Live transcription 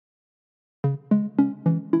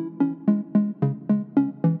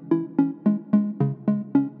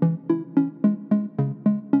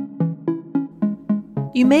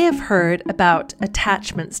You may have heard about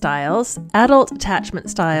attachment styles, adult attachment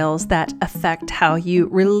styles that affect how you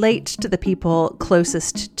relate to the people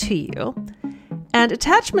closest to you. And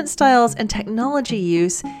attachment styles and technology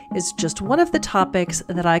use is just one of the topics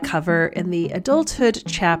that I cover in the Adulthood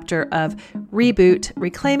chapter of REBOOT,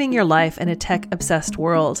 Reclaiming Your Life in a Tech-Obsessed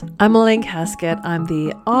World. I'm Elaine Casket. I'm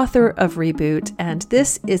the author of REBOOT, and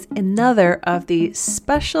this is another of the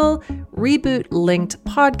special REBOOT-linked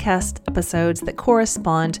podcast episodes that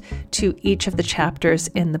correspond to each of the chapters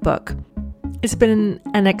in the book. It's been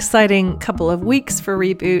an exciting couple of weeks for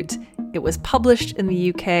REBOOT. It was published in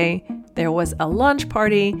the UK. There was a launch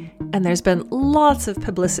party, and there's been lots of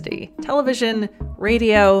publicity. Television,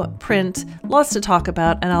 radio, print, lots to talk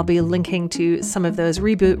about, and I'll be linking to some of those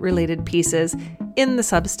REBOOT-related pieces in the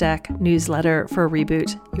Substack newsletter for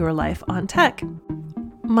REBOOT, Your Life on Tech.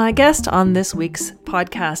 My guest on this week's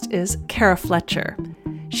podcast is Kara Fletcher.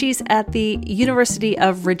 She's at the University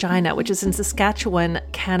of Regina, which is in Saskatchewan,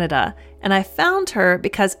 Canada, and I found her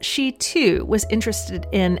because she too was interested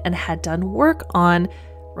in and had done work on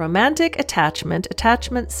romantic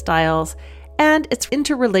attachment styles, and its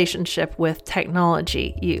interrelationship with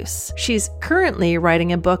technology use. She's currently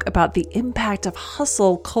writing a book about the impact of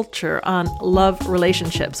hustle culture on love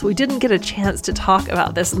relationships. We didn't get a chance to talk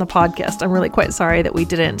about this in the podcast. I'm really quite sorry that we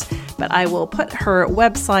didn't, but I will put her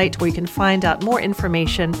website where you can find out more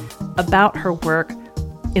information about her work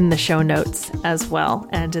in the show notes as well,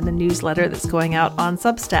 and in the newsletter that's going out on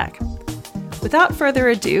Substack. Without further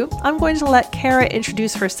ado, I'm going to let Kara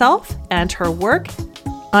introduce herself and her work.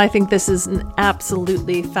 I think this is an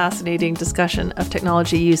absolutely fascinating discussion of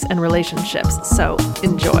technology use and relationships, so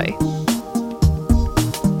enjoy.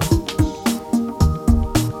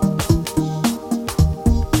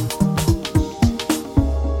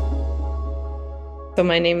 So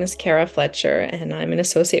my name is Kara Fletcher, and I'm an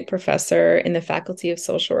associate professor in the Faculty of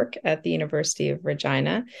Social Work at the University of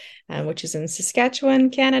Regina, which is in Saskatchewan,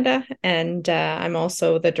 Canada. And I'm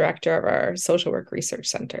also the director of our Social Work Research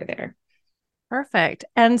Center there. Perfect.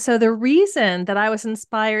 And so the reason that I was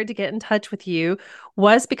inspired to get in touch with you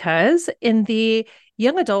was because in the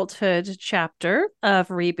Young Adulthood chapter of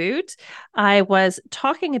REBOOT, I was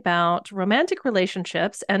talking about romantic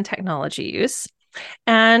relationships and technology use.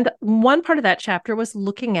 And one part of that chapter was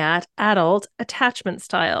looking at adult attachment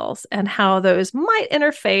styles and how those might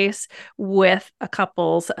interface with a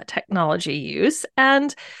couple's technology use.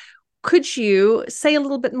 And could you say a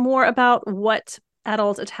little bit more about what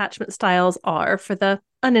adult attachment styles are for the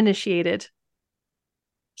uninitiated?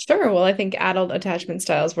 Sure. Well, I think adult attachment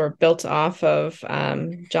styles were built off of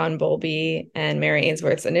John Bowlby and Mary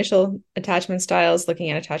Ainsworth's initial attachment styles, looking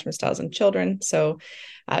at attachment styles in children. So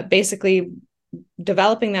basically,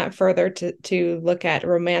 developing that further to look at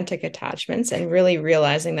romantic attachments and really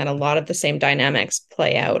realizing that a lot of the same dynamics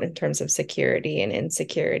play out in terms of security and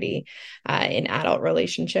insecurity in adult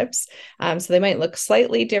relationships. So they might look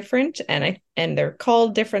slightly different, and they're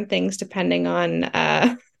called different things depending on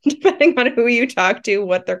who you talk to.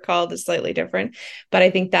 What they're called is slightly different. But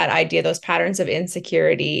I think that idea, those patterns of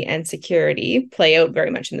insecurity and security play out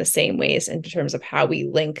very much in the same ways in terms of how we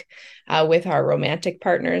link with our romantic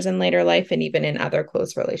partners in later life and even in other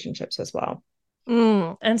close relationships as well.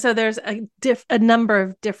 And so there's a number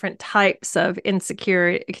of different types of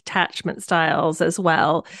insecure attachment styles as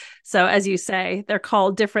well. So as you say, they're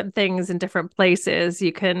called different things in different places.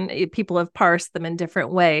 People have parsed them in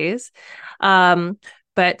different ways.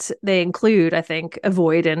 But they include, I think,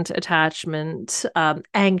 avoidant attachment,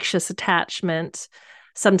 anxious attachment,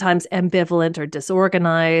 sometimes ambivalent or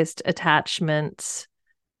disorganized attachment.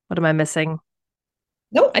 What am I missing?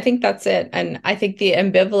 No, I think that's it. And I think the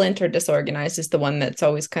ambivalent or disorganized is the one that's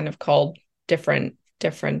always kind of called different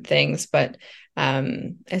things. But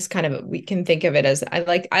it's kind of, we can think of it as, I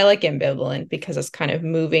like ambivalent because it's kind of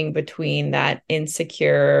moving between that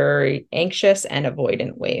insecure, anxious, and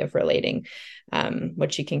avoidant way of relating,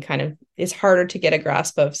 which you can kind of, is harder to get a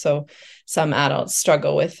grasp of. So some adults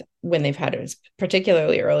struggle with when they've had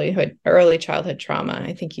particularly early childhood trauma.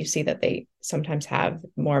 I think you see that they sometimes have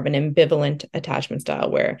more of an ambivalent attachment style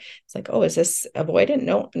where it's like, oh, is this avoidant?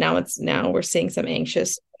 No, now we're seeing some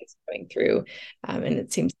anxious going through, and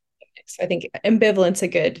it seems. So I think ambivalent's a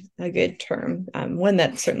good term, one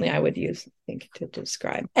that certainly I would use, I think, to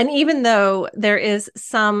describe. And even though there is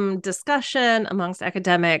some discussion amongst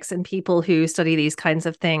academics and people who study these kinds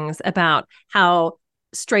of things about how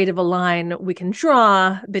straight of a line we can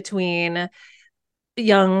draw between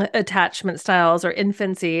young attachment styles or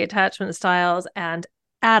infancy attachment styles and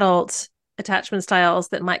adult attachment styles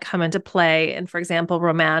that might come into play in, for example,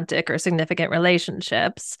 romantic or significant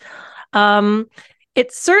relationships,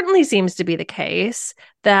 it certainly seems to be the case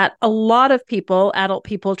that a lot of people, adult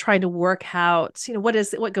people, trying to work out,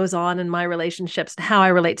 what goes on in my relationships and how I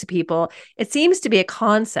relate to people. It seems to be a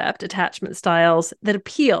concept, attachment styles, that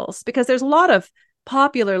appeals because there's a lot of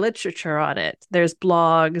popular literature on it. There's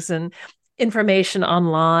blogs and information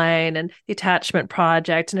online and the Attachment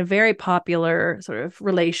Project and a very popular sort of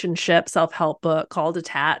relationship self-help book called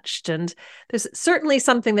Attached. And there's certainly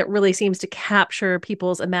something that really seems to capture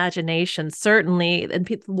people's imagination, certainly, and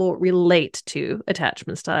people will relate to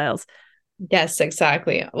attachment styles. Yes,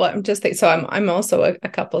 exactly. Well, I'm just thinking, so I'm also a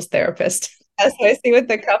couples therapist. As I see with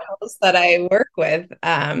the couples that I work with,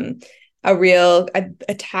 a real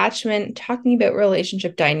attachment, talking about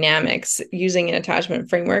relationship dynamics using an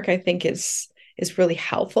attachment framework, I think is really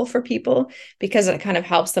helpful for people because it kind of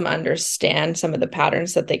helps them understand some of the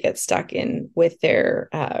patterns that they get stuck in with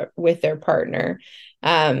their partner.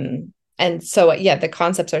 And so, yeah, the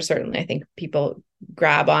concepts are certainly, I think people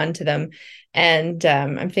grab onto them. And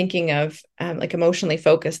I'm thinking of like emotionally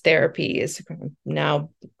focused therapy is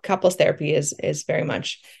now couples therapy is very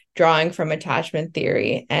much drawing from attachment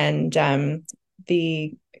theory. And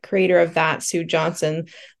the creator of that, Sue Johnson,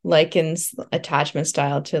 likens attachment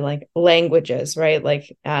style to like languages, right?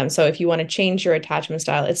 Like, so if you want to change your attachment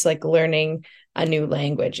style, it's like learning a new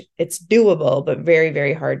language. It's doable, but very,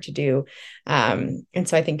 very hard to do. And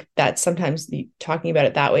so I think that sometimes talking about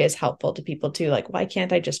it that way is helpful to people too. Like, why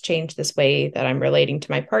can't I just change this way that I'm relating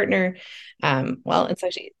to my partner? Well, it's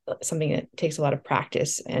actually something that takes a lot of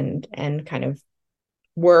practice and kind of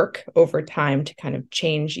work over time to kind of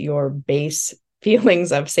change your base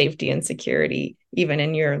feelings of safety and security, even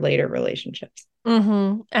in your later relationships.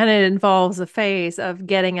 Mm-hmm. And it involves a phase of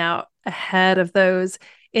getting out ahead of those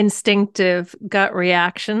instinctive gut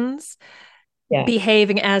reactions, Yeah.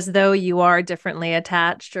 behaving as though you are differently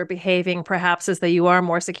attached or behaving perhaps as though you are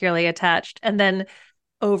more securely attached. And then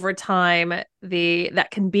over time, that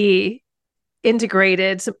can be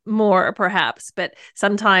integrated more perhaps, but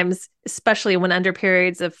sometimes, especially when under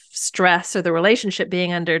periods of stress or the relationship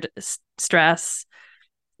being under stress,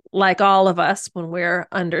 like all of us, when we're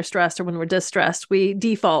under stress or when we're distressed, we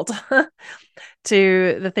default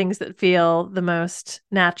to the things that feel the most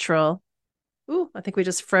natural. Ooh, I think we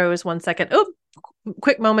just froze 1 second. Oh,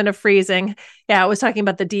 quick moment of freezing. Yeah, I was talking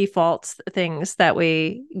about the default things that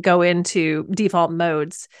we go into, default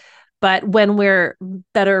modes. But when we're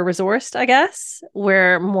better resourced, I guess,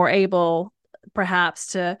 we're more able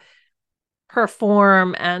perhaps to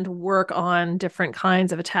perform and work on different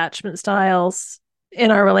kinds of attachment styles in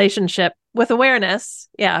our relationship with awareness.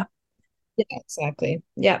 Yeah. Yeah, exactly.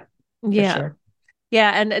 Yeah, for Yeah. sure.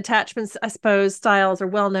 Yeah. And attachments, I suppose, styles are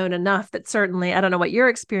well known enough that certainly, I don't know what your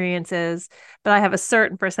experience is, but I have a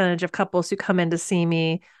certain percentage of couples who come in to see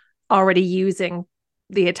me already using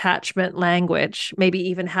the attachment language, maybe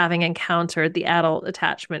even having encountered the adult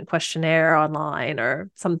attachment questionnaire online or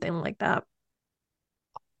something like that.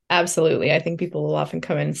 Absolutely. I think people will often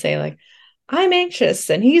come in and say, like, I'm anxious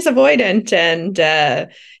and he's avoidant, and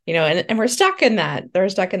and we're stuck in that. They're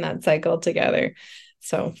stuck in that cycle together.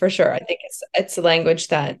 So for sure, I think it's a language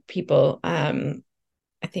that people I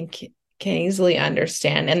think can easily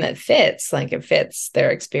understand and that fits, like it fits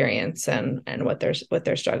their experience and what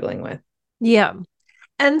they're struggling with. Yeah.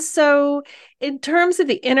 And so, in terms of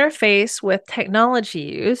the interface with technology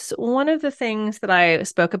use, one of the things that I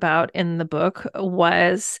spoke about in the book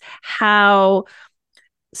was how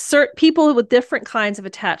certain people with different kinds of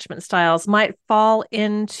attachment styles might fall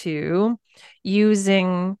into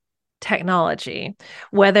using technology,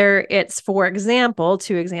 whether it's, for example,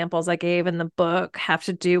 two examples I gave in the book have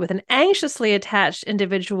to do with an anxiously attached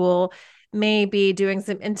individual maybe doing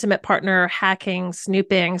some intimate partner hacking,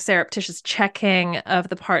 snooping, surreptitious checking of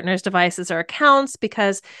the partner's devices or accounts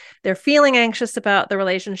because they're feeling anxious about the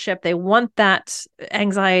relationship. They want that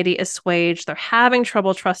anxiety assuaged. They're having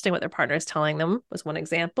trouble trusting what their partner is telling them, was one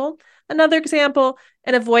example. Another example,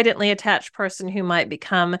 an avoidantly attached person who might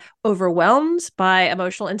become overwhelmed by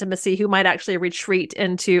emotional intimacy, who might actually retreat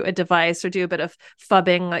into a device or do a bit of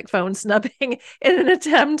phubbing, like phone snubbing, in an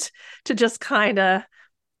attempt to just kind of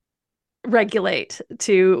regulate,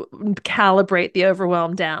 to calibrate the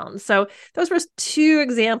overwhelm down. So those were two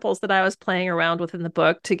examples that I was playing around with in the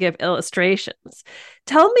book to give illustrations.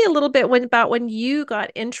 Tell me a little bit about when you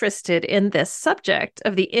got interested in this subject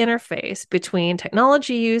of the interface between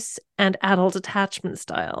technology use and adult attachment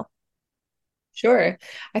style. Sure.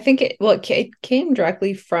 I think it came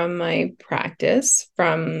directly from my practice,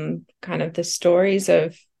 from kind of the stories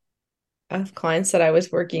of clients that I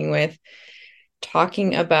was working with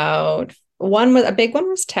talking about. A big one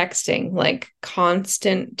was texting, like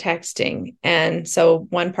constant texting. And so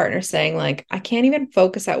one partner saying like, I can't even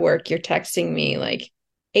focus at work. You're texting me like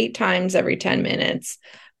 8 times every 10 minutes.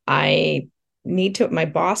 I need to, my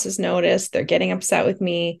boss has noticed, they're getting upset with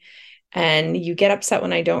me. And you get upset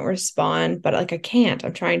when I don't respond, but like I can't,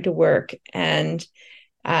 I'm trying to work. And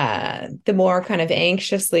the more kind of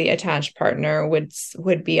anxiously attached partner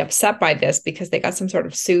would be upset by this because they got some sort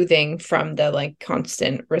of soothing from the like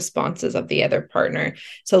constant responses of the other partner.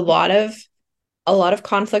 So a lot of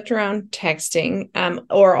conflict around texting,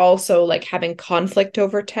 or also like having conflict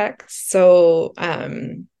over text. So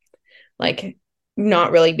like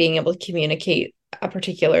not really being able to communicate a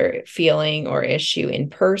particular feeling or issue in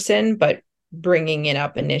person, but bringing it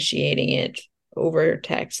up, initiating it over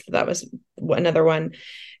text. That was another one.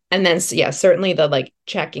 And then, so yeah, certainly the like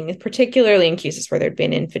checking, particularly in cases where there'd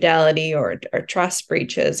been infidelity or trust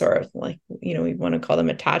breaches, or like, you know, we want to call them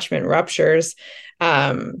attachment ruptures.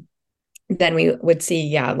 Then we would see,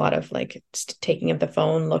 yeah, a lot of like taking of the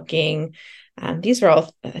phone, looking. These are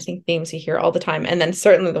all, I think, themes you hear all the time. And then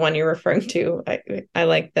certainly the one you're referring to, I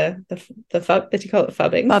like the fub, that you call it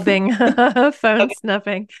fubbing. Fubbing, phone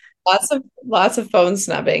snuffing. Lots of phone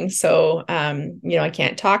snubbing. So, you know, I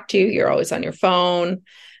can't talk to you. You're always on your phone.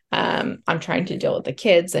 I'm trying to deal with the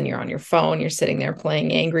kids and you're on your phone. You're sitting there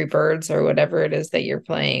playing Angry Birds or whatever it is that you're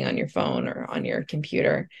playing on your phone or on your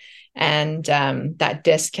computer. And that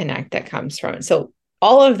disconnect that comes from it. So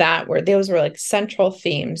all of that those were like central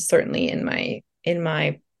themes, certainly in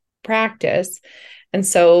my practice. And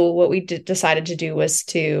so what we decided to do was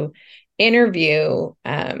to interview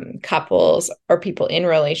couples or people in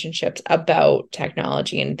relationships about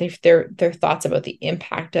technology and their thoughts about the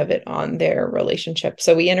impact of it on their relationship.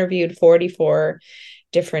 So we interviewed 44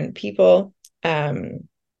 different people, and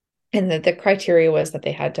the criteria was that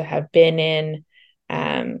they had to have been in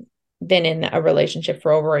a relationship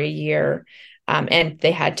for over a year, and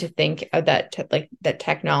they had to think of that that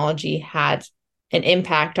technology had an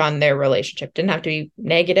impact on their relationship. Didn't have to be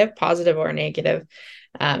negative, positive or negative.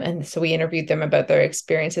 And so we interviewed them about their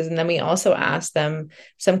experiences. And then we also asked them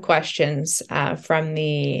some questions from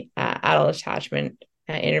the adult attachment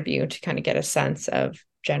interview to kind of get a sense of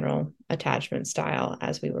general attachment style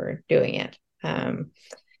as we were doing it.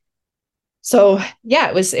 So yeah,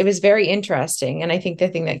 it was very interesting. And I think the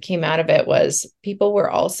thing that came out of it was people were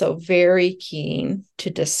also very keen to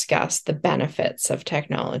discuss the benefits of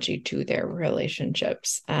technology to their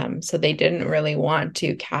relationships. So they didn't really want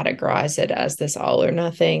to categorize it as this all or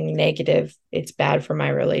nothing negative, it's bad for my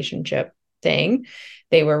relationship thing.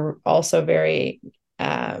 They were also very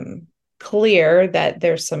clear that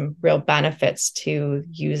there's some real benefits to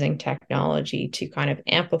using technology to kind of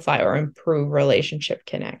amplify or improve relationship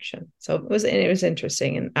connection. So it was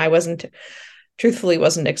interesting, and I truthfully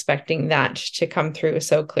wasn't expecting that to come through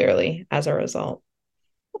so clearly as a result.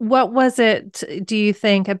 What was it, do you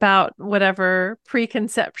think, about whatever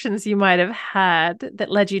preconceptions you might have had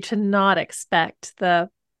that led you to not expect the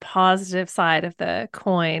positive side of the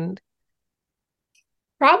coin?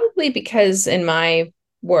 Probably because in my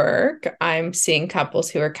work, I'm seeing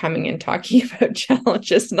couples who are coming and talking about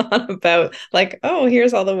challenges, not about like, oh,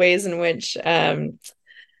 here's all the ways in which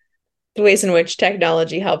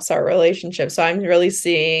technology helps our relationship. So I'm really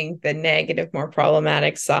seeing the negative, more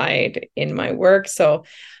problematic side in my work. So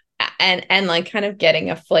and like kind of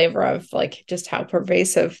getting a flavor of like just how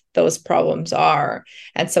pervasive those problems are.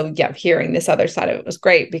 And so yeah, hearing this other side of it was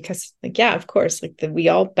great because like, yeah, of course, like we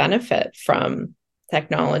all benefit from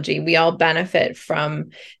technology. We all benefit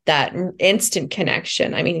from that instant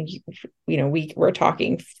connection. I mean, you know, we're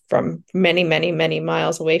talking from many, many, many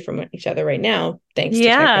miles away from each other right now, thanks to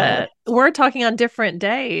Yeah, technology. we're talking on different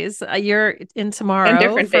days. You're in On tomorrow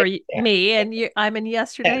different for days. Yeah. me, and I'm in Yeah.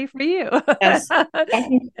 yesterday for you. Yes.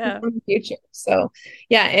 Talking Yeah. from the future. So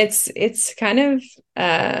yeah, it's kind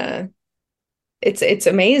of it's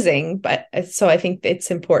amazing, but so I think it's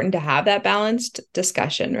important to have that balanced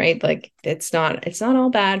discussion, right? Like it's not all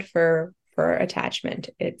bad for attachment.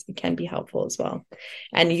 It can be helpful as well.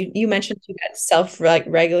 And you mentioned too that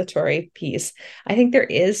self-regulatory piece. I think there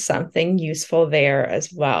is something useful there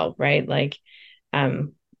as well, right? Like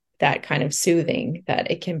um that kind of soothing that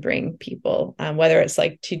it can bring people, whether it's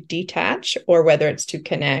like to detach or whether it's to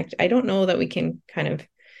connect. I don't know that we can kind of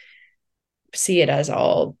see it as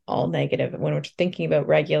all negative. When we're thinking about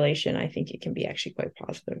regulation, I think it can be actually quite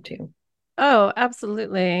positive too. Oh,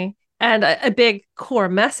 absolutely. And a big core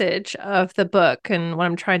message of the book and what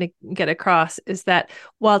I'm trying to get across is that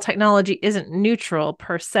while technology isn't neutral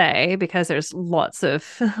per se, because there's lots of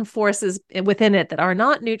forces within it that are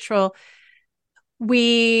not neutral,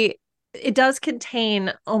 it does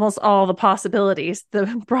contain almost all the possibilities, the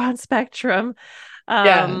broad spectrum.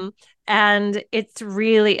 Yeah. Um, And it's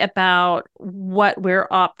really about what we're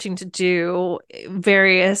opting to do,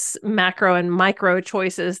 various macro and micro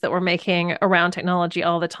choices that we're making around technology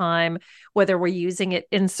all the time, whether we're using it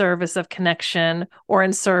in service of connection or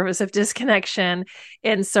in service of disconnection,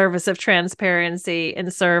 in service of transparency,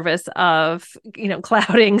 in service of,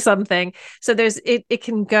 clouding something. So it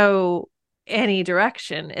can go any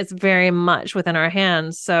direction. It's very much within our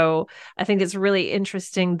hands. So I think it's really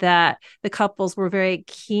interesting that the couples were very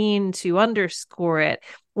keen to underscore it.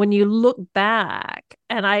 When you look back,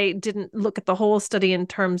 and I didn't look at the whole study in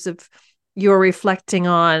terms of you're reflecting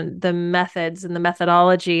on the methods and the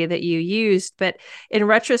methodology that you used, but in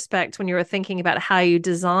retrospect, when you were thinking about how you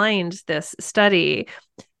designed this study,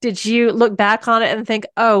 did you look back on it and think,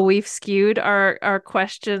 oh, we've skewed our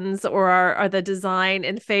questions or our the design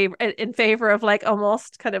in favor of like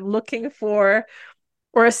almost kind of looking for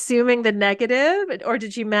or assuming the negative? Or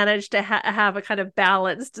did you manage to have a kind of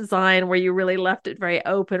balanced design where you really left it very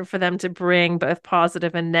open for them to bring both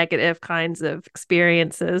positive and negative kinds of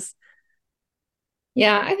experiences?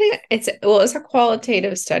 Yeah, I think it's a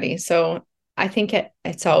qualitative study. So I think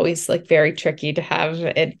it's always like very tricky to have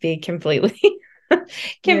it be completely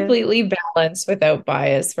Yeah. completely balanced without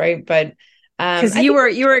bias, right? But Because I you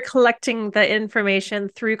think were collecting the information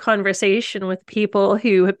through conversation with people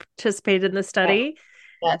who had participated in the study.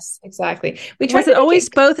 yes, exactly. We tried Was it to make always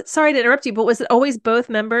it both? Sorry to interrupt you, but was it always both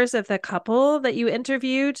members of the couple that you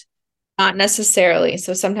interviewed? not necessarily.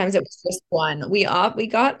 So sometimes it was just one. We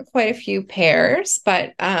got quite a few pairs,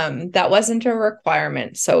 but that wasn't a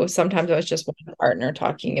requirement. So sometimes it was just one partner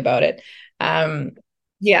talking about it. Um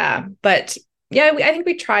yeah, but yeah, I think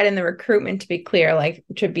we tried in the recruitment to be clear, like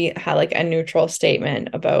to be how like a neutral statement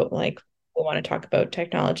about like we want to talk about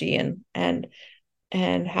technology and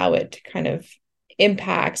how it kind of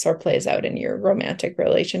impacts or plays out in your romantic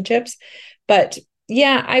relationships. But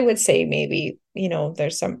yeah, I would say maybe,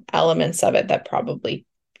 there's some elements of it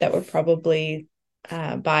that were probably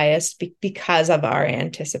biased because of our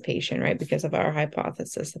anticipation, right? Because of our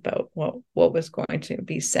hypothesis about what was going to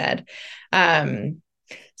be said.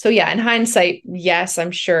 So yeah, in hindsight, yes,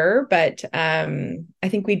 I'm sure, but I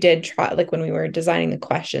think we did try, like when we were designing the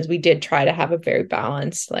questions, we did try to have a very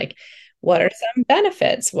balanced, like, what are some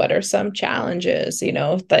benefits? What are some challenges?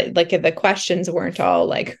 Like the questions weren't all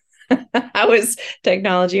like, how is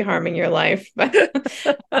technology harming your life? But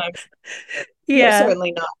no, Yeah.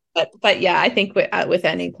 certainly not. But yeah, I think with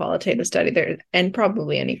any qualitative study there, and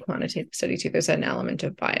probably any quantitative study too, there's an element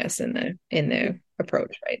of bias in the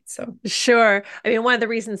approach, right? So Sure. I mean, one of the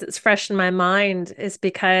reasons it's fresh in my mind is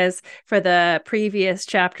because for the previous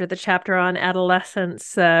chapter, the chapter on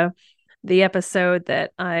adolescence, the episode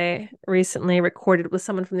that I recently recorded with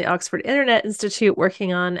someone from the Oxford Internet Institute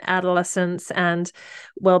working on adolescence and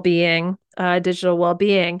well-being, digital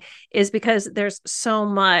well-being, is because there's so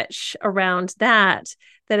much around that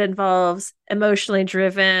involves emotionally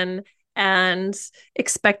driven and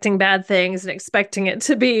expecting bad things and expecting it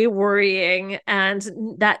to be worrying, and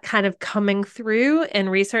that kind of coming through in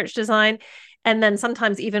research design. And then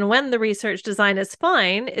sometimes, even when the research design is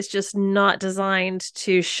fine, it's just not designed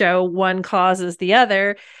to show one causes the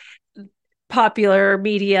other. Popular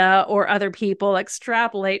media or other people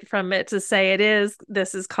extrapolate from it to say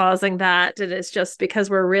this is causing that. And it's just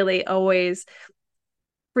because we're really always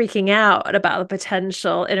freaking out about the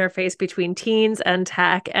potential interface between teens and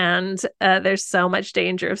tech, and there's so much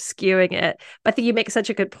danger of skewing it. But I think you make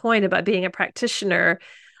such a good point about being a practitioner.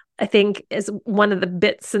 I think is one of the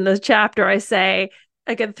bits in the chapter I say,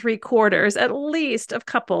 again, 3/4 at least of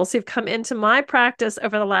couples who've come into my practice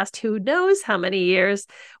over the last who knows how many years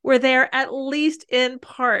were there at least in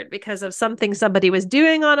part because of something somebody was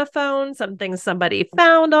doing on a phone, something somebody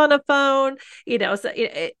found on a phone. So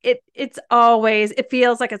it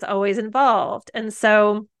feels like it's always involved. And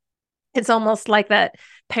so it's almost like that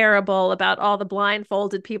parable about all the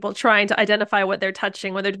blindfolded people trying to identify what they're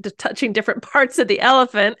touching when they're touching different parts of the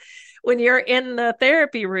elephant. When you're in the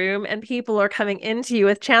therapy room and people are coming into you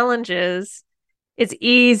with challenges, it's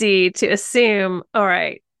easy to assume, all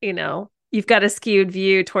right, you've got a skewed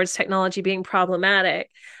view towards technology being problematic.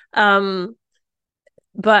 But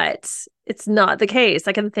it's not the case.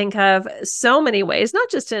 I can think of so many ways, not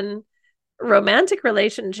just in romantic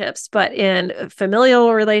relationships, but in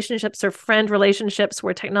familial relationships or friend relationships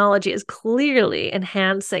where technology is clearly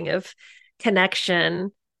enhancing of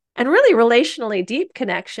connection and really relationally deep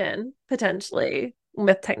connection potentially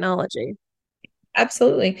with technology.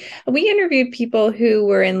 absolutely. We interviewed people who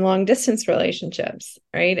were in long distance relationships,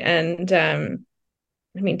 right? And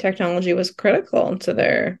I mean, technology was critical to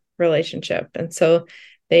their relationship. And so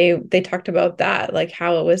they talked about that, like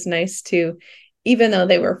how it was nice to even though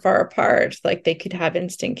they were far apart, like they could have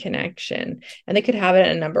instant connection, and they could have it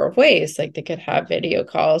in a number of ways. Like they could have video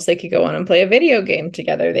calls, they could go on and play a video game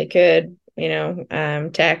together, they could,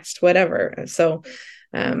 text, whatever. So,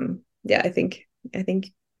 yeah, I think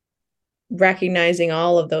recognizing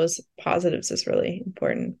all of those positives is really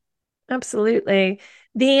important. Absolutely.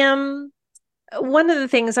 The one of the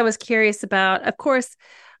things I was curious about, of course,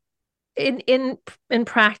 in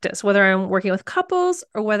practice, whether I'm working with couples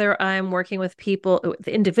or whether I'm working with people, with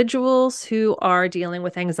individuals who are dealing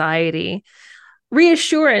with anxiety,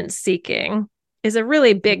 reassurance seeking is a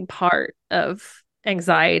really big part of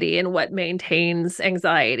anxiety and what maintains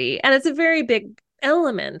anxiety. And it's a very big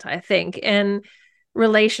element, I think, in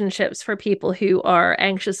relationships for people who are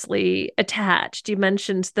anxiously attached. You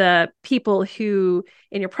mentioned the people who,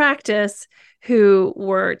 in your practice, who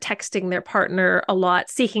were texting their partner a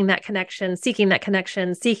lot, seeking that connection, seeking that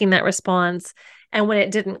connection, seeking that response. And when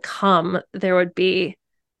it didn't come, there would be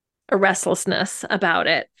a restlessness about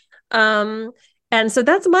it. Um, and so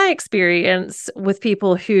that's my experience with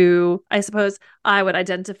people who I suppose I would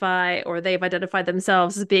identify or they've identified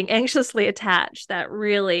themselves as being anxiously attached, that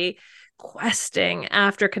really questing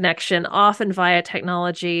after connection, often via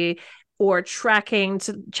technology or tracking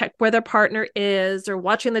to check where their partner is or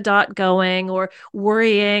watching the dot going or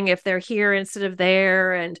worrying if they're here instead of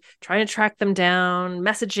there and trying to track them down,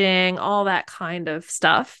 messaging, all that kind of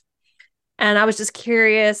stuff. And I was just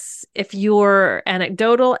curious if your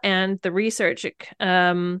anecdotal and the research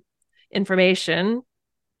information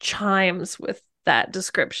chimes with that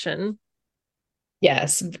description.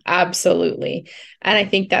 Yes, absolutely. And I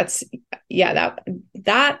think yeah,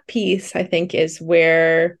 that piece I think is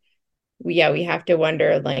where we have to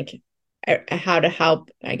wonder like how to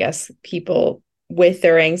help, I guess, people with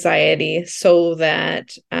their anxiety so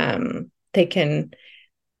that they can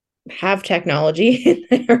have technology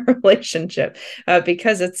in their relationship,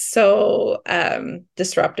 because it's so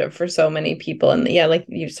disruptive for so many people. And yeah, like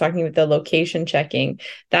you was talking with the location checking,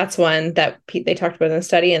 that's one that they talked about in the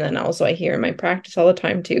study, and then also I hear in my practice all the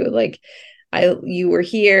time too, like you were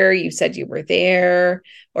here, you said you were there,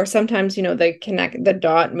 or sometimes the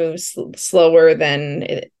dot moves slower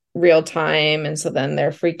than real time, and so then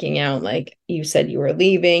they're freaking out, like you said you were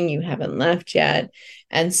leaving, you haven't left yet.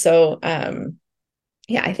 And so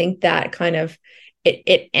yeah, I think that kind of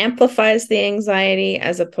it amplifies the anxiety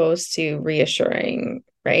as opposed to reassuring,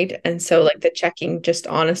 right? And so like the checking just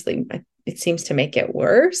honestly, it seems to make it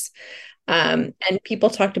worse. And people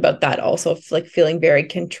talked about that also, like feeling very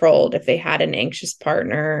controlled if they had an anxious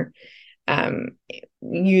partner, um,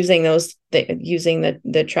 using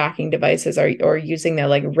the tracking devices, or using the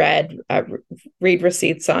like read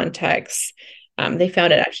receipts on text. They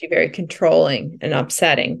found it actually very controlling and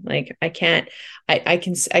upsetting. Like I can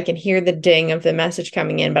hear the ding of the message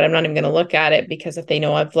coming in, but I'm not even going to look at it, because if they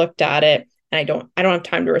know I've looked at it and I don't have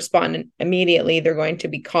time to respond immediately, they're going to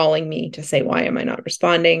be calling me to say, why am I not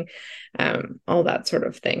responding? All that sort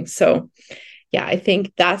of thing. So yeah, I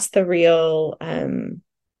think that's the real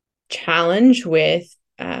challenge with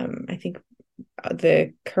I think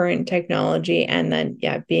the current technology, and then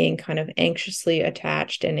yeah, being kind of anxiously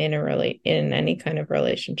attached and in any kind of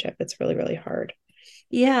relationship. It's really, really hard.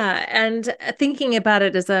 Yeah, and thinking about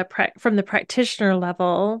it as from the practitioner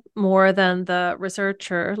level more than the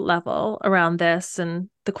researcher level around this, and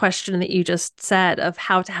the question that you just said of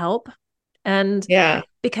how to help. And Yeah.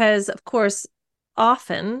 because, of course,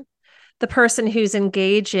 often the person who's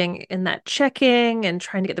engaging in that checking and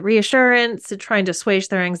trying to get the reassurance and trying to assuage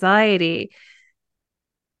their anxiety,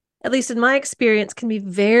 at least in my experience, can be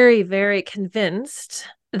very, very convinced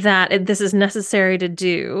that this is necessary to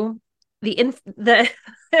do. The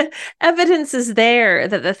evidence is there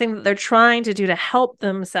that the thing that they're trying to do to help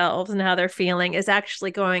themselves and how they're feeling is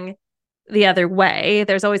actually going the other way.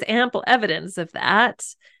 There's always ample evidence of that,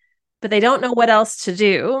 but they don't know what else to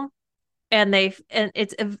do, and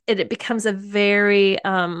it becomes a very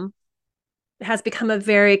has become a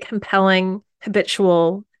very compelling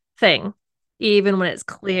habitual thing, even when it's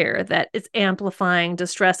clear that it's amplifying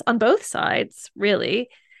distress on both sides, really.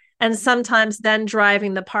 And sometimes then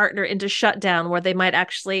driving the partner into shutdown where they might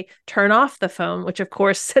actually turn off the phone, which of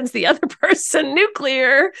course sends the other person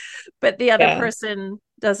nuclear, but the other Yeah. person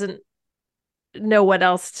doesn't know what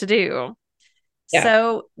else to do. Yeah.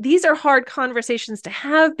 So these are hard conversations to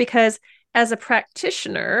have because as a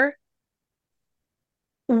practitioner,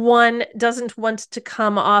 one doesn't want to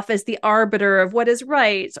come off as the arbiter of what is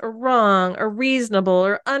right or wrong or reasonable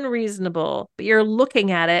or unreasonable, but you're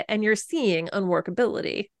looking at it and you're seeing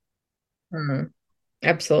unworkability. Mhm.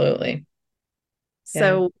 Absolutely. Yeah.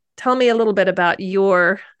 So tell me a little bit about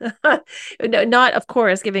your, not of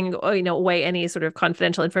course giving away any sort of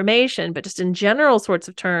confidential information, but just in general sorts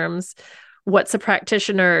of terms, what's a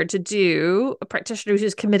practitioner to do, a practitioner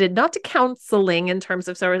who's committed not to counseling in terms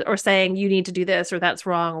of or saying you need to do this or that's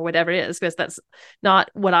wrong or whatever it is, because that's not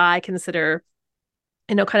what I consider,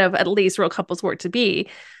 kind of at least real couples work to be.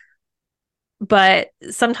 But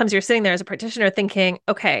sometimes you're sitting there as a practitioner thinking,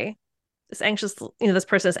 okay, this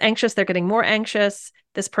person is anxious, they're getting more anxious,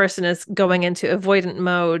 this person is going into avoidant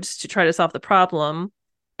mode to try to solve the problem,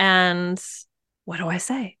 and what do I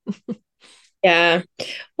say? Yeah.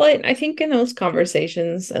 Well, I think in those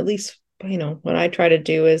conversations, at least, what I try to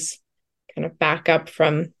do is kind of back up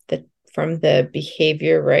from the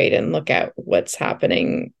behavior, right? And look at what's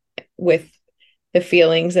happening with the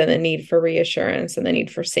feelings and the need for reassurance and the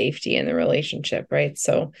need for safety in the relationship, right?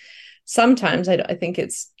 So sometimes I think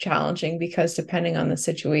it's challenging because depending on the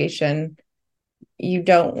situation, you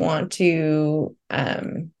don't want to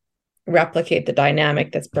replicate the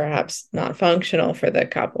dynamic that's perhaps not functional for the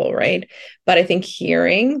couple, right? But I think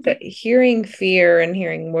hearing fear and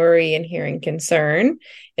hearing worry and hearing concern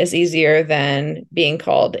is easier than being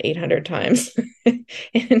called 800 times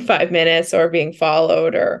in 5 minutes or being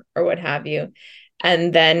followed or what have you.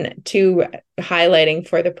 And then two, highlighting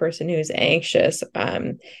for the person who's anxious,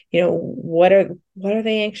 what are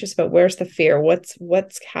they anxious about? Where's the fear?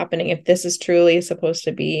 What's happening? If this is truly supposed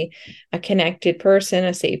to be a connected person,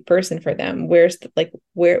 a safe person for them, what's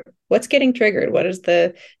getting triggered? What is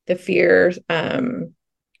the fear, or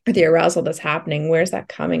the arousal that's happening? Where's that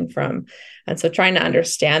coming from? And so trying to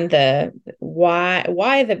understand the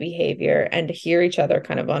why the behavior, and to hear each other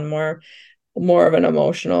kind of on more of an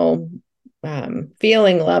emotional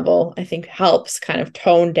feeling level, I think helps kind of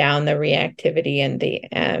tone down the reactivity and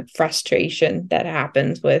the frustration that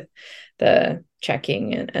happens with the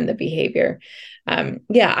checking and the behavior. I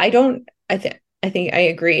think I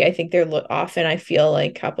agree. I think often I feel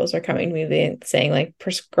like couples are coming to me and saying like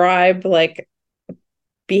prescribe like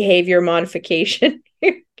behavior modification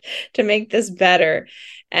to make this better.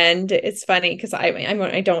 And it's funny because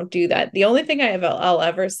I don't do that. The only thing I'll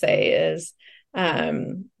ever say is,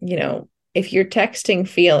 if you're texting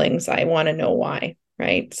feelings, I want to know why,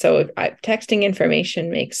 right? So if texting information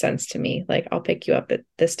makes sense to me, like I'll pick you up at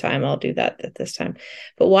this time, I'll do that at this time.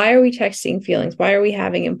 But why are we texting feelings? Why are we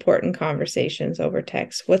having important conversations over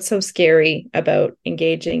text? What's so scary about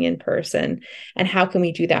engaging in person? And how can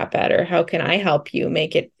we do that better? How can I help you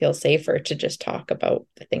make it feel safer to just talk about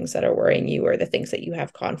the things that are worrying you or the things that you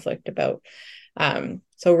have conflict about?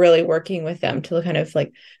 So really working with them to kind of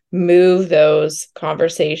like move those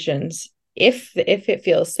conversations, if it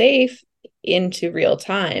feels safe, into real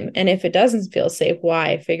time. And if it doesn't feel safe,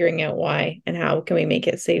 why? Figuring out why and how can we make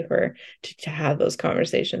it safer to have those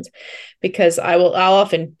conversations. Because I'll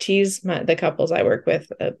often tease the couples I work with,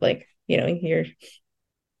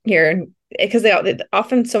 you're because they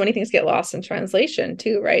often, so many things get lost in translation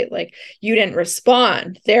too, right? Like, you didn't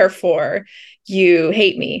respond, therefore you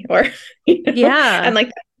hate me, or Yeah. and like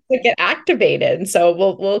get activated. And so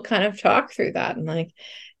we'll kind of talk through that and like,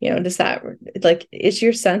 does that, like, is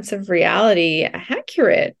your sense of reality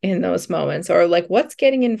accurate in those moments? Or like, what's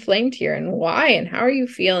getting inflamed here and why? And how are you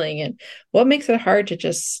feeling? And what makes it hard to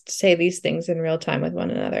just say these things in real time with one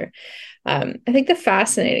another? I think the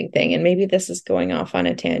fascinating thing, and maybe this is going off on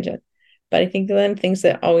a tangent, but I think one of the things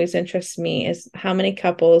that always interests me is how many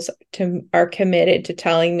couples are committed to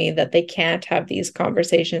telling me that they can't have these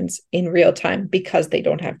conversations in real time because they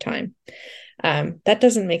don't have time. That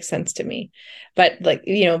doesn't make sense to me. But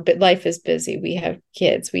but life is busy. We have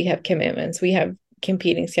kids, we have commitments, we have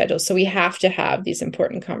competing schedules. So we have to have these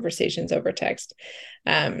important conversations over text.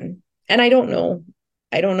 And I don't know,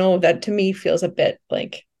 that to me feels a bit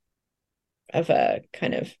like of a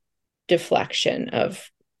kind of deflection of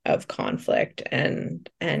conflict and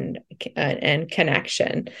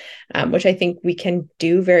connection, which I think we can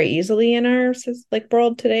do very easily in our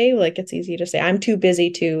world today. Like, it's easy to say I'm too busy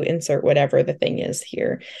to insert whatever the thing is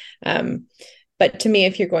here, but to me,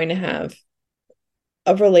 if you're going to have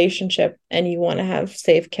a relationship and you want to have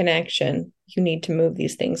safe connection, you need to move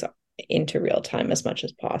these things into real time as much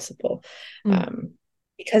as possible,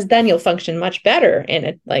 because then you'll function much better in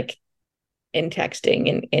it, like in texting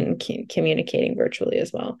and in communicating virtually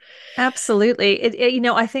as well. Absolutely.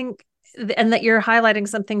 I think, and that you're highlighting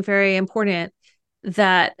something very important,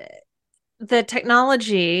 that the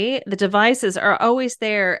technology, the devices are always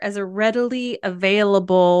there as a readily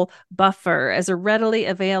available buffer, as a readily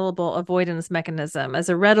available avoidance mechanism, as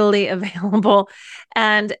a readily available,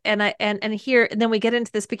 and then we get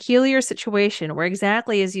into this peculiar situation where,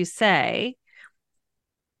 exactly as you say,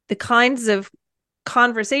 the kinds of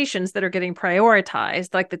conversations that are getting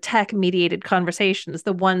prioritized, like the tech mediated conversations,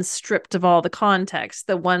 the ones stripped of all the context,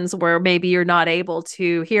 the ones where maybe you're not able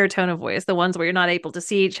to hear tone of voice, the ones where you're not able to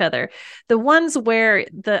see each other, the ones where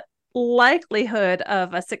the likelihood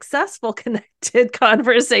of a successful connected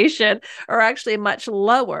conversation are actually much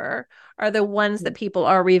lower, are the ones that people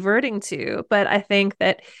are reverting to. But I think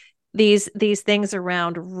that these things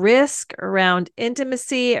around risk, around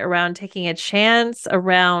intimacy, around taking a chance,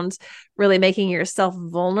 around really making yourself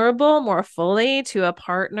vulnerable more fully to a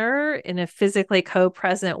partner in a physically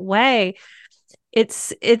co-present way,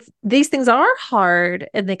 it's these things are hard,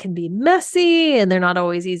 and they can be messy, and they're not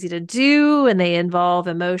always easy to do, and they involve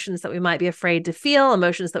emotions that we might be afraid to feel,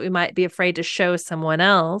 emotions that we might be afraid to show someone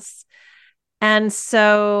else. And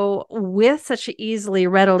so, with such an easily,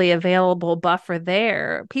 readily available buffer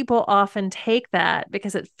there, people often take that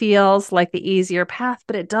because it feels like the easier path,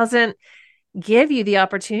 but it doesn't give you the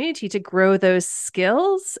opportunity to grow those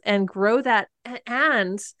skills and grow that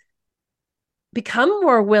and become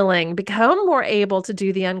more willing, become more able to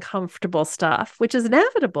do the uncomfortable stuff, which is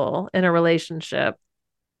inevitable in a relationship.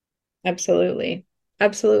 Absolutely.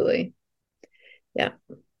 Absolutely. Yeah,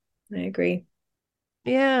 I agree.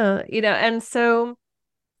 Yeah, and so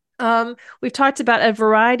we've talked about a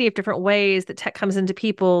variety of different ways that tech comes into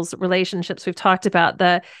people's relationships. We've talked about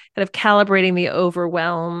the kind of calibrating the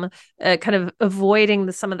overwhelm, kind of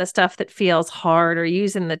avoiding some of the stuff that feels hard, or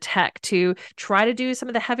using the tech to try to do some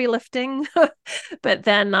of the heavy lifting, but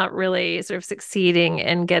then not really sort of succeeding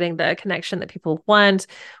in getting the connection that people want.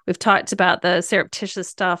 We've talked about the surreptitious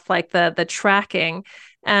stuff like the tracking.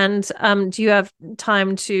 And do you have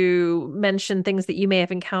time to mention things that you may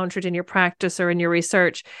have encountered in your practice or in your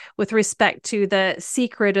research with respect to the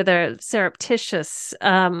secret or the surreptitious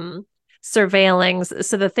surveillings?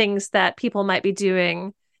 So the things that people might be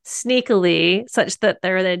doing sneakily, such that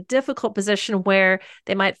they're in a difficult position where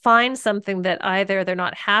they might find something that either they're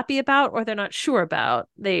not happy about or they're not sure about.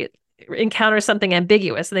 They encounter something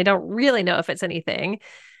ambiguous and they don't really know if it's anything.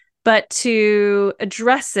 But to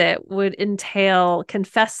address it would entail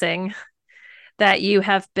confessing that you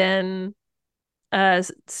have been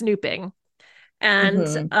snooping. And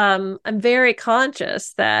Mm-hmm. I'm very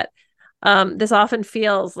conscious that this often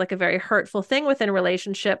feels like a very hurtful thing within a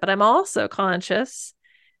relationship, but I'm also conscious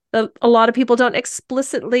that a lot of people don't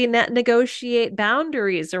explicitly negotiate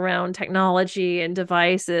boundaries around technology and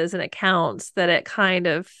devices and accounts, that it kind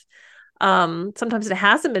of sometimes it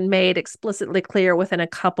hasn't been made explicitly clear within a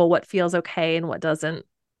couple what feels okay and what doesn't.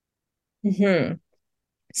 Mm-hmm.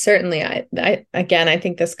 Certainly, I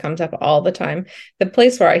think this comes up all the time. The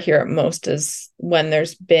place where I hear it most is when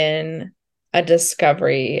there's been a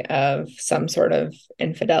discovery of some sort of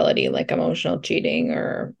infidelity, like emotional cheating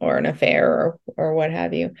or an affair or what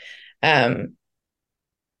have you. Um,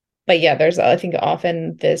 but yeah, there's I think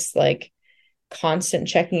often this like constant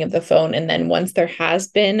checking of the phone, and then once there has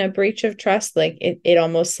been a breach of trust, like it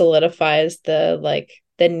almost solidifies the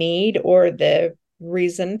need or the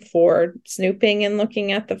reason for snooping and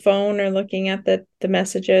looking at the phone or looking at the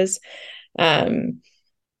messages. um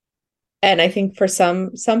and I think for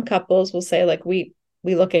some couples will say like we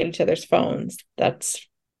look at each other's phones, that's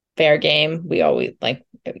fair game, we always like,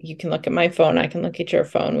 you can look at my phone, I can look at your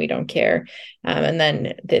phone, we don't care. And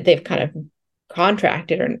then they've kind of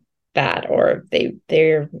contracted or that, or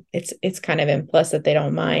they're it's kind of implicit they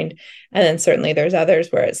don't mind. And then certainly there's others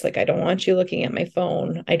where it's like, I don't want you looking at my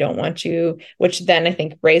phone, I don't want you, which then I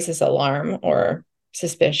think raises alarm or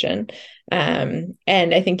suspicion. And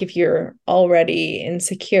I think if you're already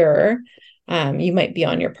insecure, you might be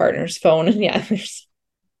on your partner's phone and yeah, there's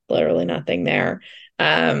literally nothing there.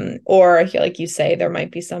 Or like you say, there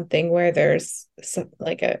might be something where there's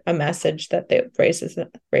like a message that they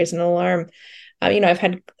raise an alarm. I've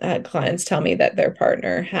had clients tell me that their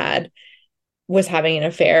partner was having an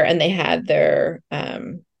affair, and they had their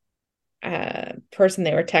person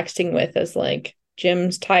they were texting with as like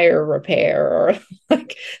Jim's tire repair or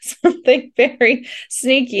like something very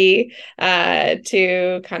sneaky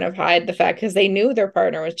to kind of hide the fact, because they knew their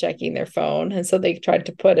partner was checking their phone. And so they tried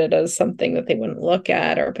to put it as something that they wouldn't look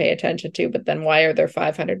at or pay attention to. But then why are there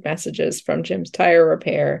 500 messages from Jim's tire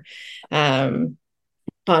repair on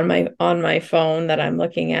my phone that I'm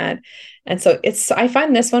looking at? And so I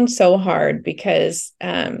find this one so hard because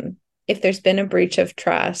if there's been a breach of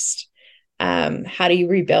trust, how do you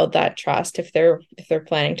rebuild that trust if they're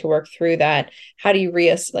planning to work through that? How do you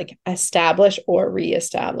establish or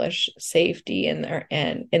reestablish safety in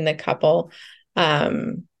the couple?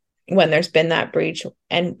 when there's been that breach,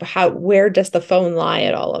 and where does the phone lie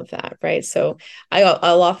at all of that, right? So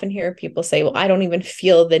I'll often hear people say, well, I don't even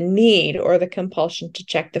feel the need or the compulsion to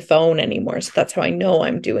check the phone anymore, so that's how I know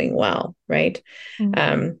I'm doing well, right?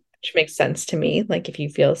 Which makes sense to me. Like, if you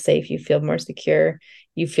feel safe, you feel more secure,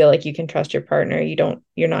 you feel like you can trust your partner,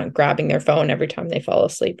 you're not grabbing their phone every time they fall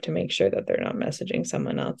asleep to make sure that they're not messaging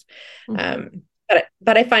someone else.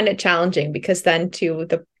 But I find it challenging, because then too,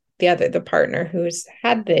 the partner who's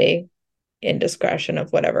had the indiscretion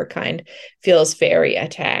of whatever kind feels very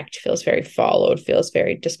attacked, feels very followed, feels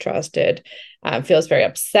very distrusted, feels very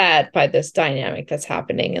upset by this dynamic that's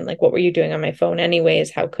happening. And like, what were you doing on my phone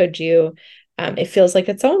anyways? How could you? It feels like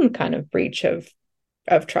its own kind of breach of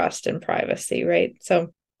trust and privacy, right?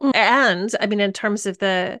 So, and I mean, in terms of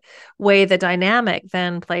the way the dynamic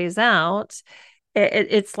then plays out,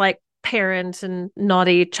 it's like parent and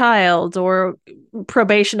naughty child, or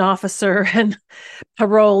probation officer and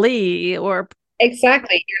parolee, or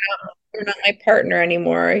exactly, you're not my partner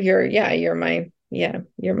anymore. You're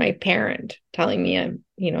my parent, telling me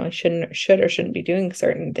I should or shouldn't be doing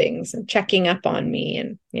certain things, and checking up on me,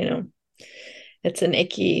 and it's an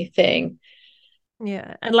icky thing.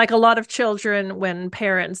 Yeah. And like a lot of children, when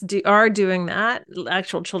parents are doing that,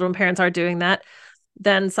 actual children, parents are doing that,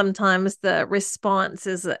 then sometimes the response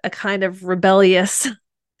is a kind of rebellious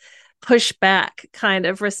pushback kind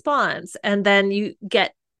of response. And then you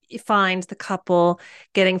find the couple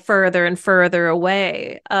getting further and further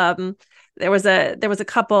away. There was a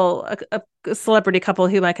couple, a celebrity couple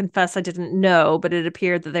whom I confess I didn't know, but it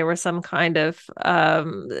appeared that they were some kind of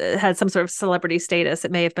had some sort of celebrity status.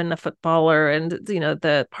 It may have been a footballer and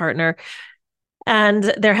the partner. And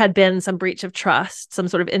there had been some breach of trust, some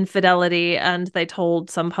sort of infidelity, and they told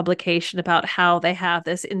some publication about how they have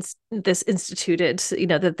this instituted,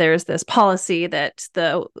 that there's this policy that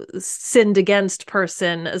the sinned against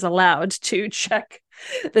person is allowed to check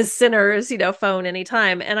the sinner's, phone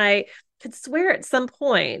anytime. And I could swear at some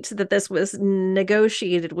point that this was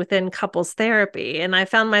negotiated within couples therapy. And I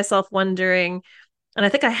found myself wondering, and I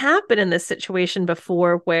think I have been in this situation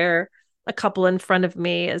before, where a couple in front of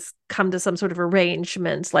me has come to some sort of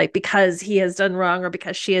arrangement, like, because he has done wrong or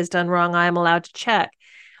because she has done wrong, I am allowed to check.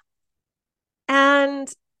 And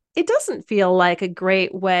it doesn't feel like a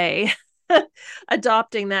great way,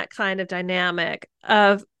 adopting that kind of dynamic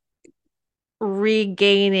of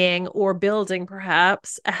regaining or building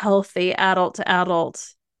perhaps a healthy adult to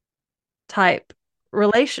adult type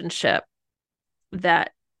relationship,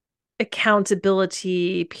 that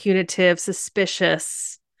accountability, punitive,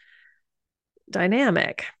 suspicious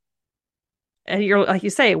dynamic. And you're, like you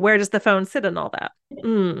say, where does the phone sit in all that?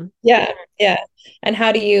 Yeah, yeah. And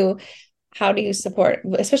how do you support,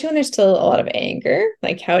 especially when there's still a lot of anger?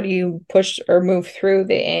 Like, how do you push or move through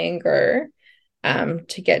the anger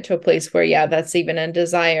to get to a place where, yeah, that's even a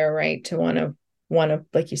desire, right? To want to,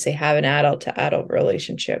 like you say, have an adult to adult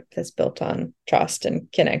relationship that's built on trust and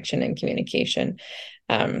connection and communication.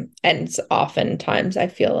 And oftentimes I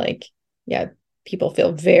feel like, yeah, people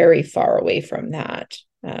feel very far away from that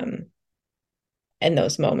in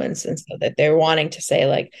those moments. And so that they're wanting to say,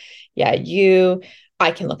 like, yeah,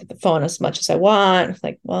 I can look at the phone as much as I want.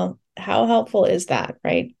 Like, well, how helpful is that?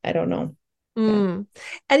 Right? I don't know. And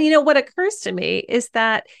what occurs to me is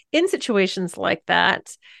that in situations like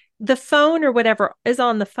that, the phone or whatever is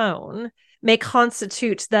on the phone may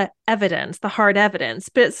constitute the evidence, the hard evidence,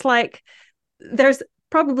 but it's like there's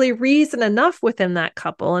probably reason enough within that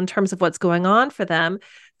couple in terms of what's going on for them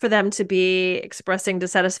to be expressing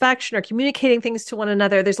dissatisfaction or communicating things to one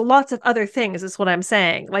another. There's lots of other things, is what I'm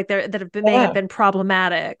saying, like may have been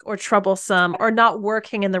problematic or troublesome or not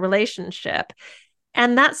working in the relationship.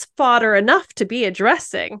 And that's fodder enough to be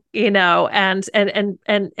addressing, and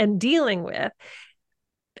dealing with.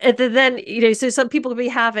 And then, so some people could be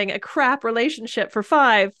having a crap relationship for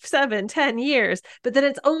 5, 7, 10 years, but then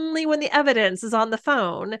it's only when the evidence is on the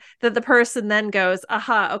phone that the person then goes,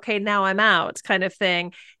 aha, okay, now I'm out, kind of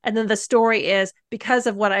thing. And then the story is, because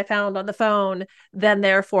of what I found on the phone, then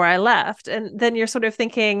therefore I left. And then you're sort of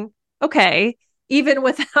thinking, okay, even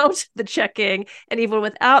without the checking and even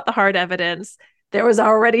without the hard evidence, there was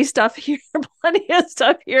already stuff here, plenty of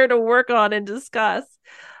stuff here to work on and discuss.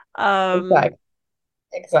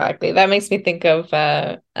 Exactly. That makes me think of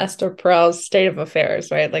Esther Perel's State of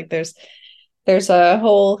Affairs, right? Like, there's a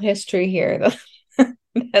whole history here that,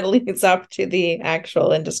 that leads up to the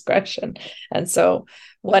actual indiscretion. And so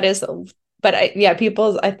I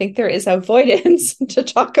think there is avoidance to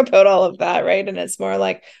talk about all of that, right? And it's more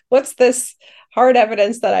like, what's this hard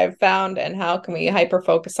evidence that I've found, and how can we hyper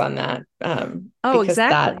focus on that?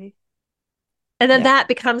 Exactly. And then Yeah. that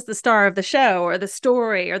becomes the star of the show or the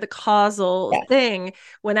story or the causal Yeah. thing,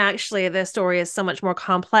 when actually the story is so much more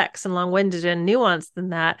complex and long-winded and nuanced than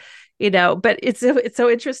that, but it's so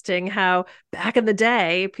interesting how back in the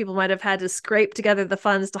day people might have had to scrape together the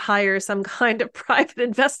funds to hire some kind of private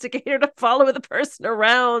investigator to follow the person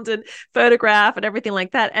around and photograph and everything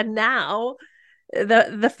like that. And now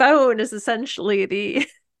the phone is essentially the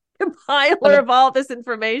compiler of all this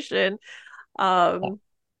information. um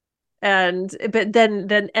and but then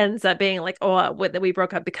ends up being like, oh, we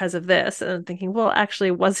broke up because of this. And I'm thinking, well, actually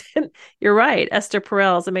wasn't. You're right. Esther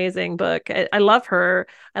Perel's amazing book. I love her.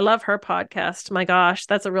 I love her podcast. My gosh,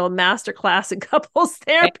 that's a real masterclass in couples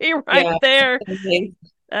therapy right Yeah. there. Amazing.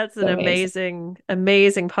 That's an So amazing.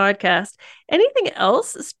 amazing podcast. Anything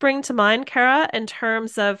else spring to mind, Kara, in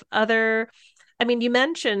terms of other? I mean, you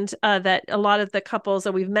mentioned that a lot of the couples,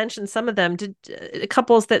 and we've mentioned some of them, did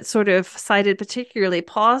couples that sort of cited particularly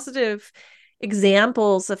positive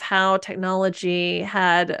examples of how technology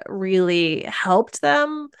had really helped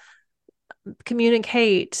them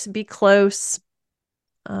communicate, be close.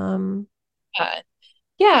 Um, Uh,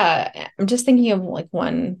 yeah, I'm just thinking of like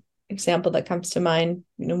one example that comes to mind,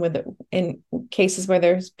 with in cases where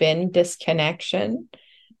there's been disconnection,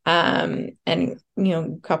 and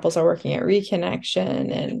couples are working at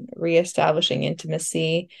reconnection and reestablishing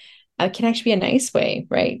intimacy. Can actually be a nice way,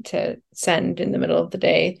 right, to send in the middle of the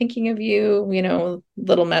day, thinking of you,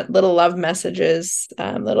 little love messages,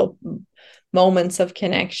 little moments of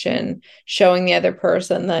connection, showing the other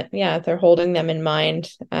person that, yeah, they're holding them in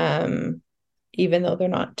mind, even though they're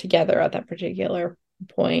not together at that particular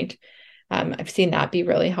point. I've seen that be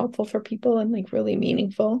really helpful for people and like really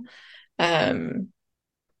meaningful. Um,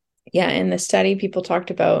 yeah, in the study, people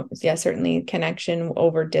talked about, yeah, certainly connection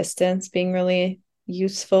over distance being really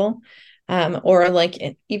useful. Or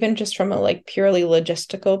like even just from a like purely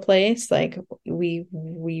logistical place, like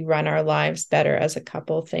we run our lives better as a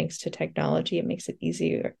couple thanks to technology. It makes it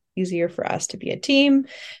easier for us to be a team,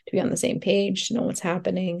 to be on the same page, to know what's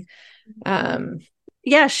happening. Um,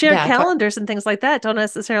 yeah, shared yeah, calendars and things like that don't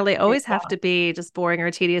necessarily always have to be just boring or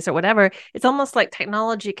tedious or whatever. It's almost like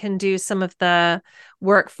technology can do some of the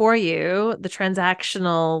work for you, the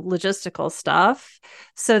transactional logistical stuff,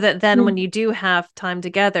 so that then when you do have time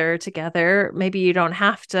together, maybe you don't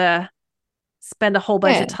have to spend a whole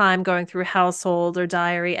bunch of yeah, time going through household or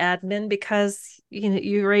diary admin, because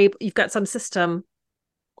you've got some system.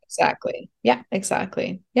 exactly. Yeah,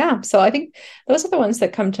 exactly. Yeah. So I think those are the ones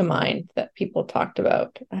that come to mind that people talked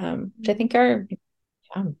about, which I think are,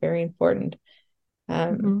 yeah, very important.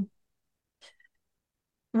 Um, Mhm.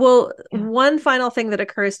 Well, yeah. one final thing that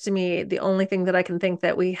occurs to me, the only thing that I can think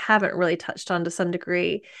that we haven't really touched on to some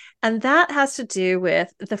degree, and that has to do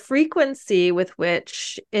with the frequency with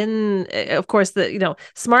which, of course, the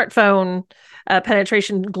smartphone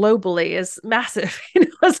penetration globally is massive.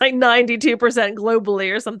 It's like 92%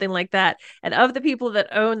 globally or something like that. And of the people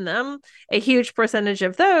that own them, a huge percentage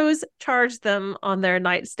of those charge them on their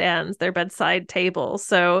nightstands, their bedside tables.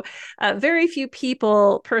 So very few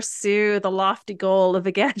people pursue the lofty goal of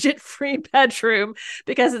a gadget-free bedroom,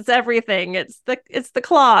 because it's everything. It's the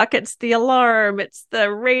clock, it's the alarm, it's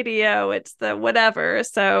the radio, it's the whatever.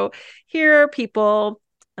 So here are people.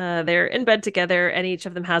 They're in bed together, and each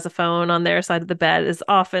of them has a phone on their side of the bed. Is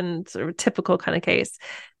often sort of a typical kind of case.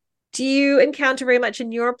 Do you encounter very much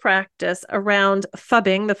in your practice around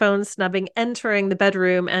phubbing, the phone snubbing, entering the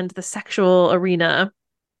bedroom and the sexual arena?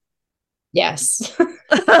 Yes.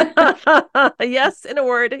 Yes, in a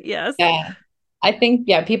word, yes. Yeah. I think,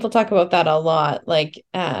 yeah, people talk about that a lot. Like,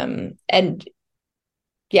 and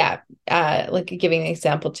yeah, like giving an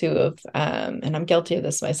example too of, and I'm guilty of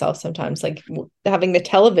this myself sometimes, like having the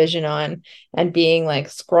television on and being like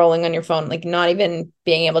scrolling on your phone, like not even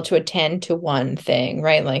being able to attend to one thing,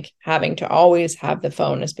 right? Like having to always have the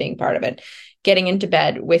phone as being part of it, getting into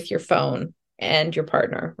bed with your phone and your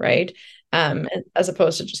partner, right? As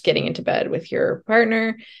opposed to just getting into bed with your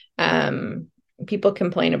partner. Um, People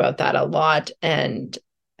complain about that a lot and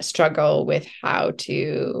struggle with how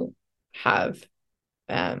to have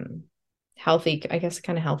healthy, I guess,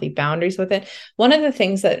 kind of healthy boundaries with it. One of the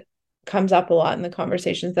things that comes up a lot in the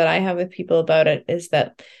conversations that I have with people about it is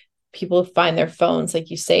that people find their phones, like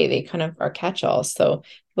you say, they kind of are catch-alls. So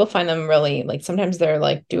people find them really, like, sometimes they're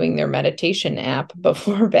like doing their meditation app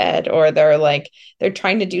before bed, or they're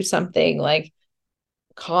trying to do something like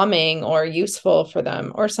calming or useful for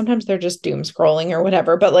them, or sometimes they're just doom scrolling or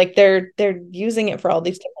whatever, but like they're using it for all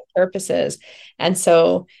these different purposes. And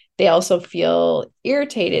so they also feel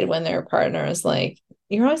irritated when their partner is like,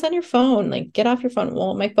 you're always on your phone, like get off your phone.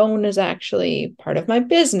 Well, my phone is actually part of my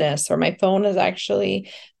business, or my phone is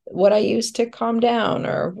actually what I use to calm down,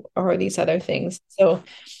 or these other things. So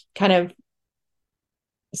kind of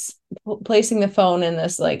placing the phone in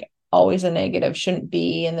this like always a negative, shouldn't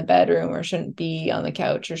be in the bedroom or shouldn't be on the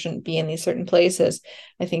couch or shouldn't be in these certain places.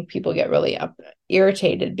 I think people get really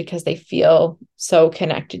irritated because they feel so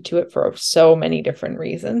connected to it for so many different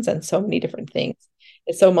reasons and so many different things.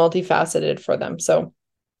 It's so multifaceted for them. So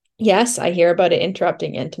yes, I hear about it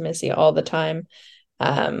interrupting intimacy all the time.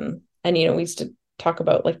 And we used to talk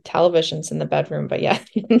about like televisions in the bedroom, but yeah,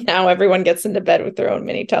 now everyone gets into bed with their own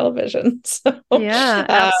mini television. So yeah,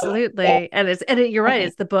 absolutely. yeah. And you're right.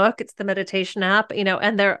 It's the book, it's the meditation app,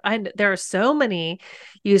 and there are so many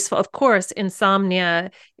useful, of course,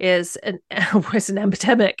 insomnia was an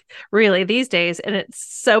epidemic really these days. And it's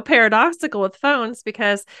so paradoxical with phones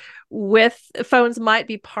because phones might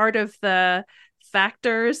be part of the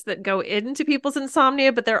factors that go into people's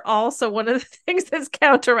insomnia, but they're also one of the things that's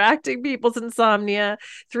counteracting people's insomnia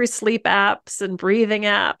through sleep apps and breathing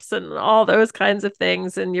apps and all those kinds of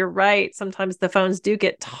things. And you're right, sometimes the phones do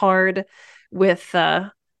get tarred with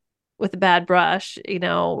a bad brush,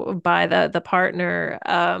 by the partner.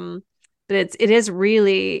 But it's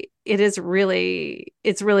really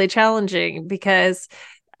challenging because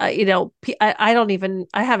I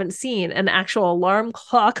haven't seen an actual alarm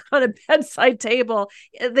clock on a bedside table.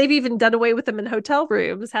 They've even done away with them in hotel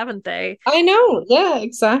rooms, haven't they? I know. Yeah,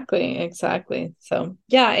 exactly. So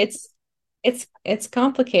yeah, it's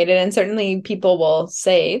complicated, and certainly people will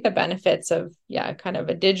say the benefits of kind of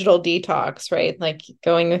a digital detox, right? Like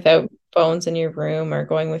going without phones in your room or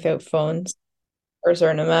going without phones for a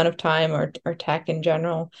certain amount of time or tech in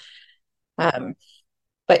general.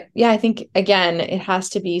 But yeah, I think again, it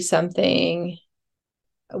has to be something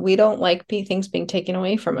we don't like things being taken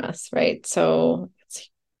away from us, right? So it's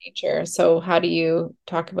nature. So how do you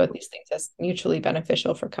talk about these things as mutually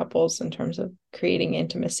beneficial for couples in terms of creating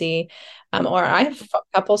intimacy? Or I have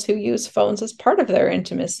couples who use phones as part of their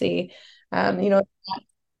intimacy.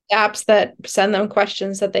 Apps that send them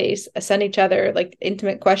questions that they send each other, like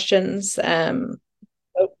intimate questions,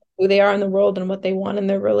 who they are in the world and what they want in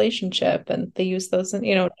their relationship, and they use those in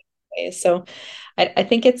ways. So I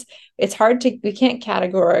think it's hard we can't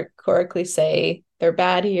categorically say they're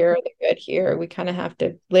bad here, they're good here. We kind of have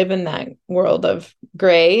to live in that world of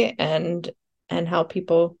gray and help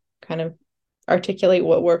people kind of articulate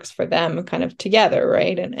what works for them kind of together,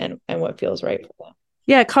 right? And what feels right for them.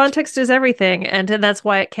 Yeah, context is everything. And that's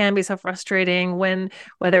why it can be so frustrating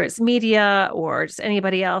whether it's media or just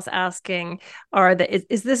anybody else asking,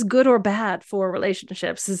 is this good or bad for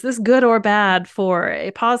relationships? Is this good or bad for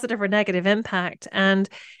a positive or negative impact? And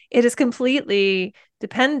it is completely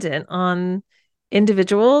dependent on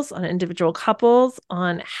individuals, on individual couples,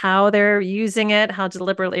 on how they're using it, how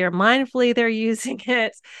deliberately or mindfully they're using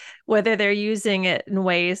it, whether they're using it in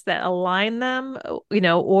ways that align them,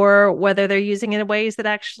 or whether they're using it in ways that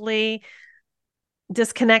actually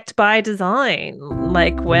disconnect by design.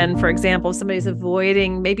 Like when, for example, somebody's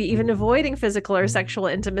maybe even avoiding physical or sexual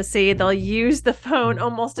intimacy, they'll use the phone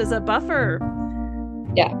almost as a buffer.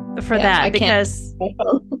 Yeah. For that, because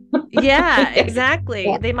yeah, exactly.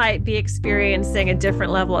 Yeah. They might be experiencing a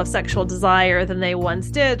different level of sexual desire than they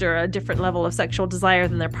once did, or a different level of sexual desire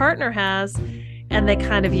than their partner has. And they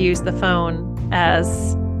kind of use the phone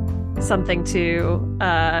as something to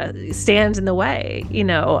stand in the way,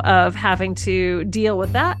 of having to deal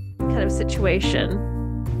with that kind of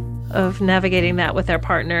situation, of navigating that with their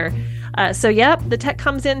partner. The tech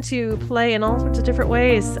comes into play in all sorts of different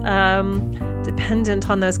ways, dependent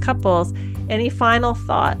on those couples. Any final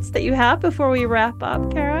thoughts that you have before we wrap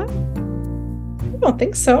up, Kara? I don't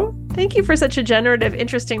think so. Thank you for such a generative,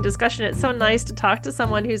 interesting discussion. It's so nice to talk to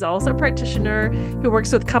someone who's also a practitioner, who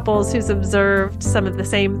works with couples, who's observed some of the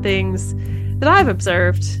same things that I've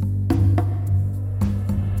observed.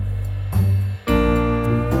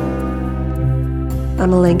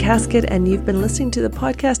 I'm Elaine Casket, and you've been listening to the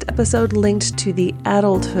podcast episode linked to the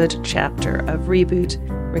Adulthood chapter of Reboot,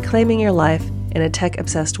 Reclaiming Your Life in a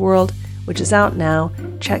Tech-Obsessed World, which is out now.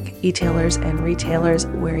 Check e-tailers and retailers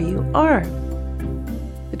where you are.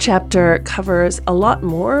 The chapter covers a lot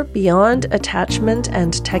more beyond attachment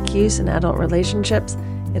and tech use in adult relationships.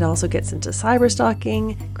 It also gets into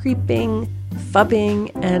cyberstalking, creeping,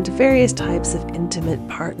 phubbing, and various types of intimate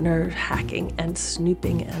partner hacking and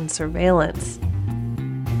snooping and surveillance.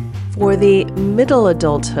 For the Middle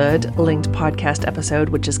Adulthood linked podcast episode,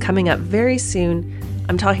 which is coming up very soon,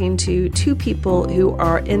 I'm talking to two people who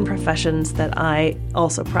are in professions that I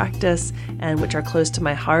also practice and which are close to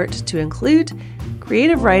my heart, to include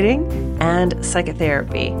creative writing and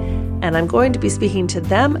psychotherapy. And I'm going to be speaking to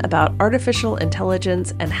them about artificial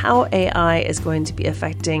intelligence and how AI is going to be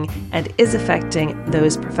affecting and is affecting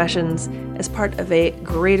those professions as part of a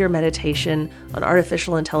greater meditation on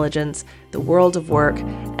artificial intelligence, the world of work,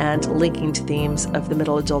 and linking to themes of the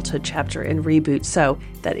middle adulthood chapter in REBOOT. So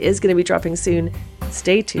that is going to be dropping soon.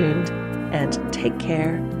 Stay tuned and take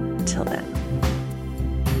care until then.